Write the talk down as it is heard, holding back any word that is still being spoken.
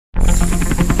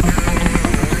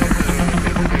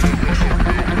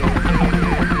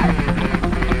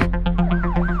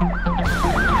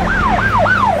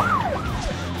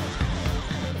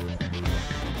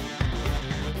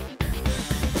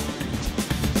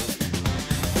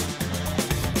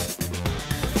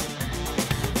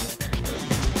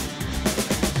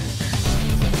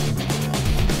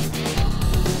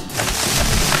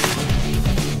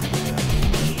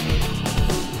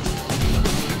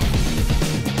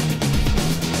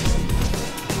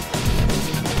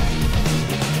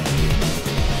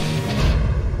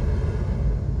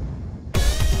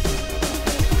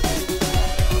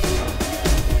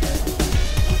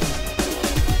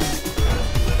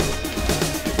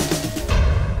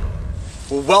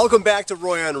Welcome back to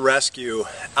Roy on Rescue.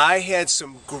 I had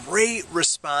some great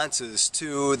responses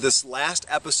to this last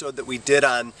episode that we did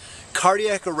on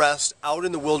cardiac arrest out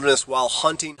in the wilderness while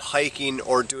hunting, hiking,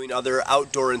 or doing other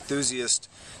outdoor enthusiast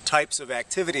types of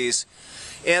activities.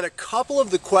 And a couple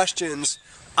of the questions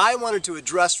I wanted to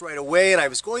address right away, and I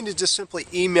was going to just simply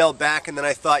email back, and then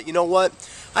I thought, you know what,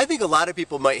 I think a lot of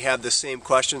people might have the same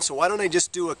question, so why don't I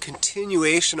just do a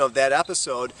continuation of that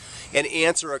episode and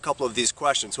answer a couple of these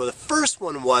questions. So the first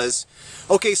one was,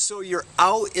 okay, so you're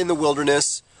out in the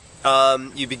wilderness,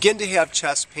 you begin to have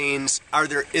chest pains.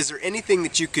 Is there anything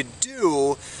that you could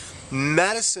do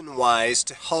medicine-wise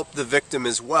to help the victim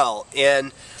as well?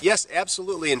 And yes,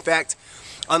 absolutely. In fact,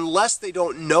 unless they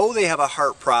don't know they have a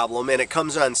heart problem and it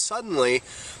comes on suddenly,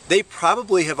 they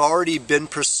probably have already been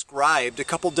prescribed a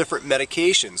couple different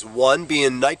medications. One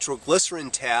being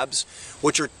nitroglycerin tabs,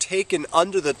 which are taken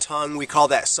under the tongue. We call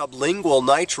that sublingual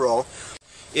nitro.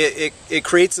 It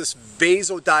creates this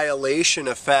vasodilation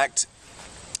effect,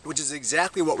 which is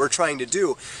exactly what we're trying to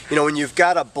do. You know, when you've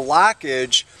got a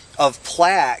blockage of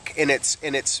plaque and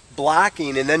it's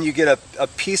blocking, and then you get a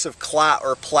piece of clot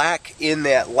or plaque in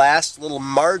that last little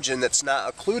margin that's not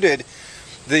occluded,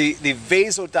 the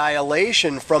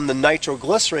vasodilation from the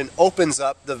nitroglycerin opens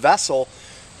up the vessel,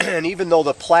 and even though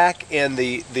the plaque and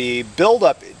the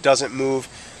buildup doesn't move,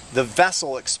 the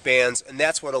vessel expands, and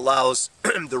that's what allows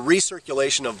the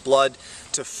recirculation of blood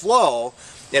to flow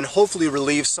and hopefully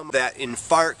relieve some of that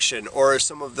infarction or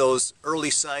some of those early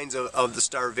signs of the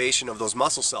starvation of those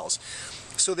muscle cells.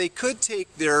 So they could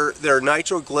take their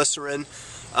nitroglycerin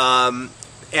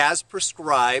as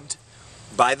prescribed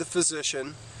by the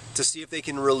physician to see if they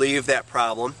can relieve that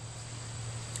problem.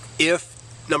 If,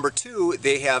 number two,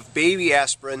 they have baby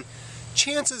aspirin,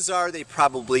 chances are they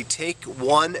probably take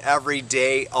one every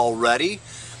day already.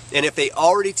 And if they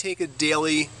already take a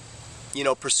daily,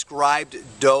 prescribed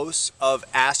dose of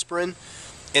aspirin,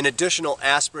 an additional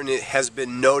aspirin has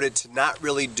been noted to not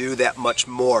really do that much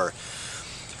more.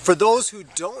 For those who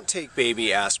don't take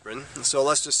baby aspirin, so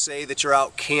let's just say that you're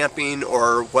out camping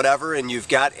or whatever and you've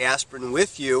got aspirin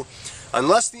with you,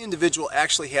 unless the individual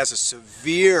actually has a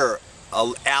severe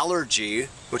allergy,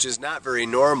 which is not very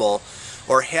normal,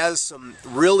 or has some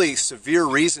really severe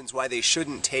reasons why they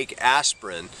shouldn't take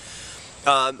aspirin,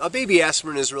 a baby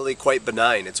aspirin is really quite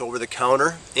benign. It's over the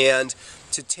counter, and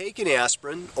to take an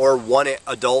aspirin or one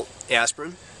adult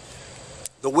aspirin,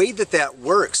 the way that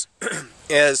works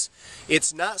is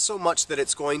it's not so much that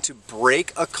it's going to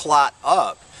break a clot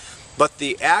up, but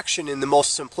the action, in the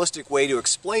most simplistic way to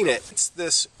explain it, it's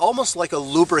this almost like a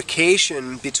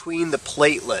lubrication between the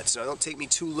platelets. Now, don't take me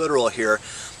too literal here,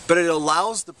 but it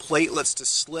allows the platelets to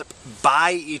slip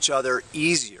by each other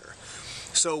easier.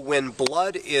 So when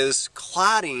blood is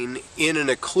clotting in an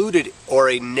occluded or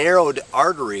a narrowed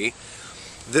artery,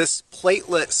 this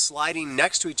platelet sliding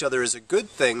next to each other is a good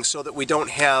thing, so that we don't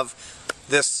have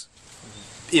this,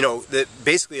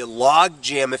 basically a log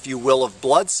jam, if you will, of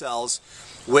blood cells,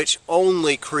 which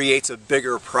only creates a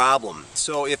bigger problem.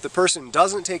 So if the person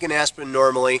doesn't take an aspirin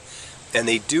normally and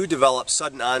they do develop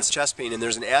sudden onset chest pain and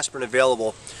there's an aspirin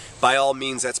available, by all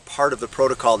means, that's part of the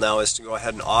protocol now, is to go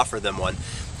ahead and offer them one.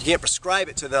 You can't prescribe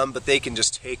it to them, but they can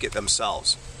just take it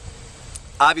themselves.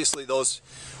 Obviously, those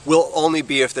will only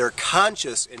be if they're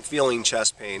conscious and feeling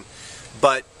chest pain,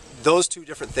 but those two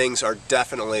different things are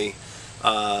definitely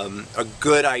a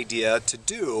good idea to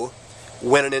do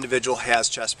when an individual has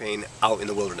chest pain out in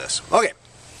the wilderness. Okay,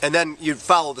 and then you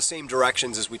follow the same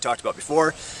directions as we talked about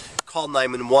before. Call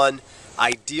 911,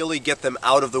 ideally get them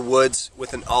out of the woods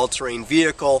with an all-terrain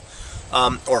vehicle,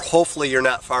 or hopefully you're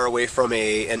not far away from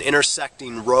an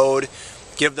intersecting road.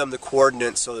 Give them the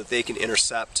coordinates so that they can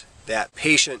intercept that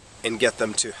patient and get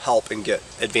them to help and get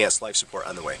advanced life support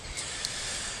on the way.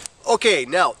 Okay,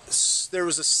 now there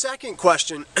was a second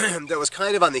question that was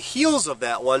kind of on the heels of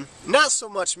that one, not so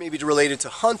much maybe related to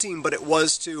hunting, but it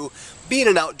was to being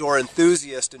an outdoor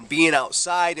enthusiast and being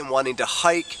outside and wanting to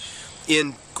hike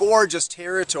in gorgeous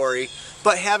territory,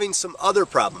 but having some other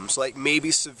problems, like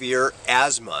maybe severe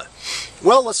asthma.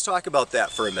 Well, let's talk about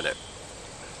that for a minute.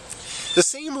 The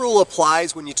same rule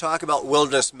applies when you talk about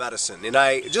wilderness medicine, and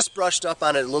I just brushed up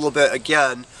on it a little bit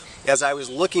again as I was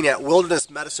looking at wilderness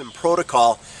medicine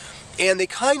protocol, and they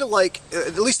kind of like,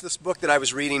 at least this book that I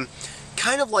was reading,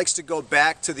 kind of likes to go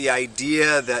back to the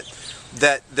idea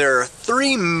that there are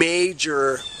three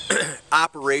major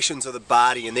operations of the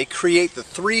body, and they create the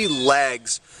three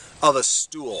legs of a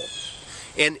stool.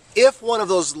 And if one of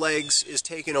those legs is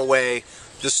taken away,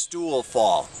 the stool will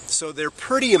fall. So they're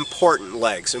pretty important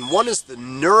legs. And one is the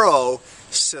neuro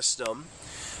system.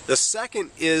 The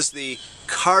second is the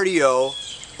cardio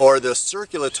or the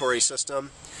circulatory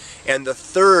system. And the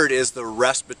third is the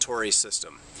respiratory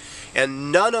system.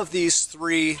 And none of these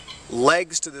three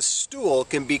legs to the stool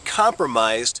can be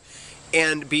compromised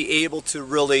and be able to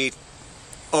really,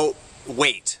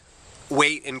 wait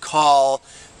and call,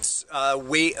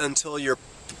 wait until your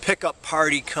pickup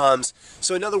party comes.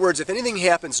 So in other words, if anything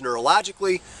happens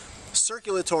neurologically,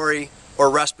 circulatory, or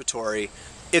respiratory,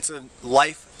 it's a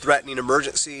life-threatening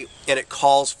emergency and it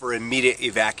calls for immediate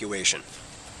evacuation.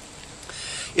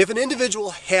 If an individual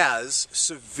has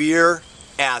severe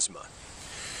asthma,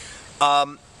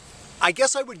 I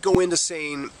guess I would go into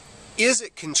saying, is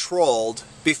it controlled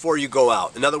before you go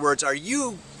out? In other words, are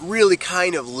you really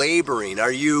kind of laboring?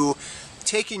 Are you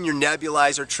taking your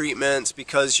nebulizer treatments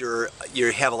because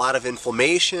you have a lot of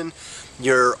inflammation?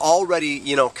 You're already,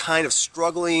 kind of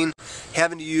struggling,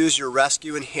 having to use your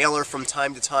rescue inhaler from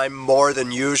time to time more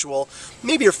than usual.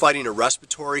 Maybe you're fighting a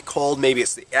respiratory cold. Maybe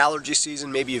it's the allergy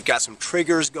season. Maybe you've got some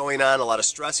triggers going on, a lot of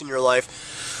stress in your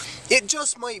life. It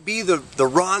just might be the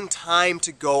wrong time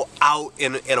to go out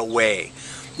and away.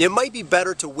 It might be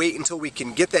better to wait until we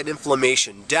can get that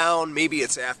inflammation down. Maybe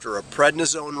it's after a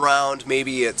prednisone round.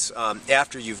 Maybe it's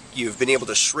after you've been able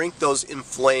to shrink those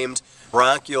inflamed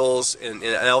bronchioles and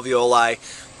alveoli.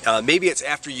 Maybe it's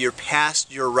after you're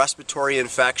past your respiratory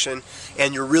infection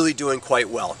and you're really doing quite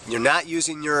well. You're not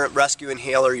using your rescue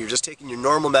inhaler. You're just taking your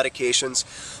normal medications.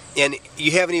 And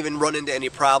you haven't even run into any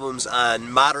problems on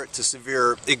moderate to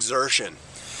severe exertion.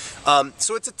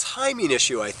 So it's a timing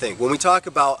issue, I think. When we talk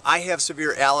about, I have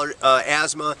severe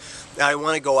asthma, I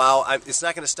want to go out, it's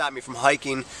not going to stop me from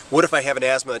hiking. What if I have an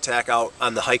asthma attack out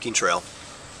on the hiking trail?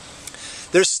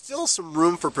 There's still some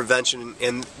room for prevention,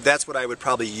 and that's what I would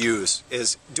probably use,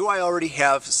 is do I already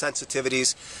have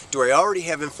sensitivities? Do I already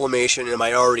have inflammation? Am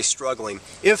I already struggling?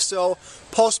 If so,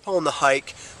 postpone the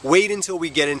hike, wait until we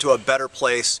get into a better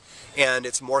place and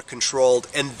it's more controlled,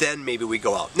 and then maybe we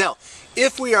go out. Now,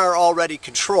 if we are already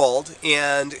controlled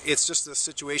and it's just a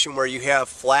situation where you have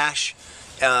flash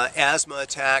asthma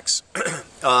attacks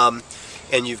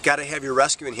and you've got to have your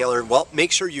rescue inhaler, well,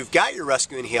 make sure you've got your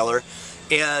rescue inhaler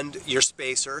and your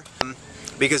spacer,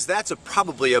 because that's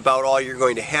probably about all you're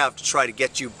going to have to try to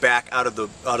get you back out of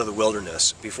the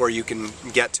wilderness before you can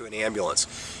get to an ambulance.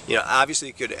 Obviously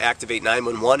you could activate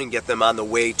 911 and get them on the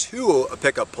way to a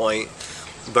pickup point,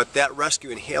 but that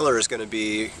rescue inhaler is going to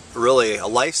be really a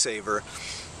lifesaver.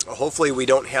 Hopefully we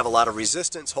don't have a lot of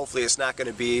resistance. Hopefully it's not going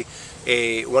to be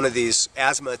one of these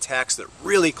asthma attacks that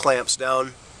really clamps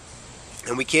down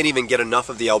and we can't even get enough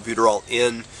of the albuterol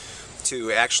in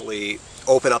to actually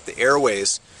open up the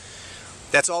airways.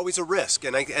 That's always a risk,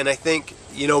 and I think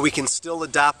we can still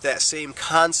adopt that same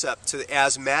concept to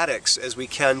asthmatics as we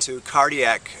can to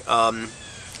cardiac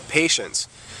patients.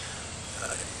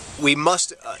 We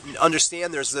must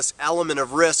understand there's this element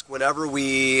of risk whenever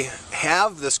we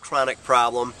have this chronic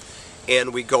problem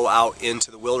and we go out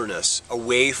into the wilderness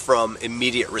away from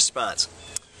immediate response.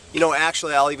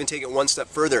 Actually, I'll even take it one step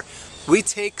further. We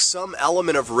take some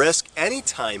element of risk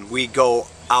anytime we go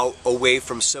out away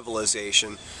from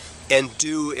civilization and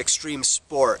do extreme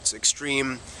sports,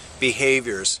 extreme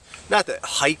behaviors. Not that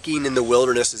hiking in the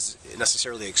wilderness is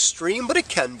necessarily extreme, but it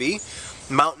can be.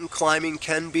 Mountain climbing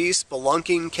can be,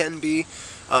 spelunking can be,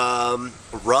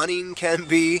 running can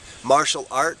be, martial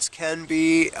arts can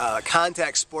be,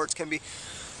 contact sports can be.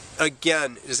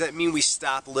 Again, does that mean we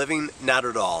stop living? Not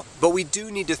at all. But we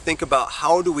do need to think about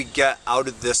how do we get out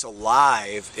of this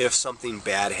alive if something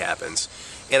bad happens.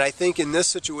 And I think in this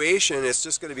situation, it's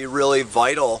just going to be really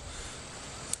vital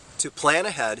to plan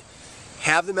ahead,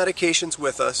 have the medications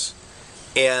with us,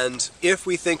 and if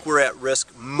we think we're at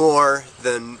risk more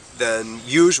than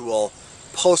usual,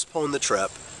 postpone the trip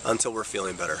until we're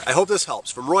feeling better. I hope this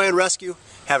helps. From Roy on Rescue,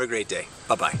 have a great day.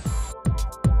 Bye-bye.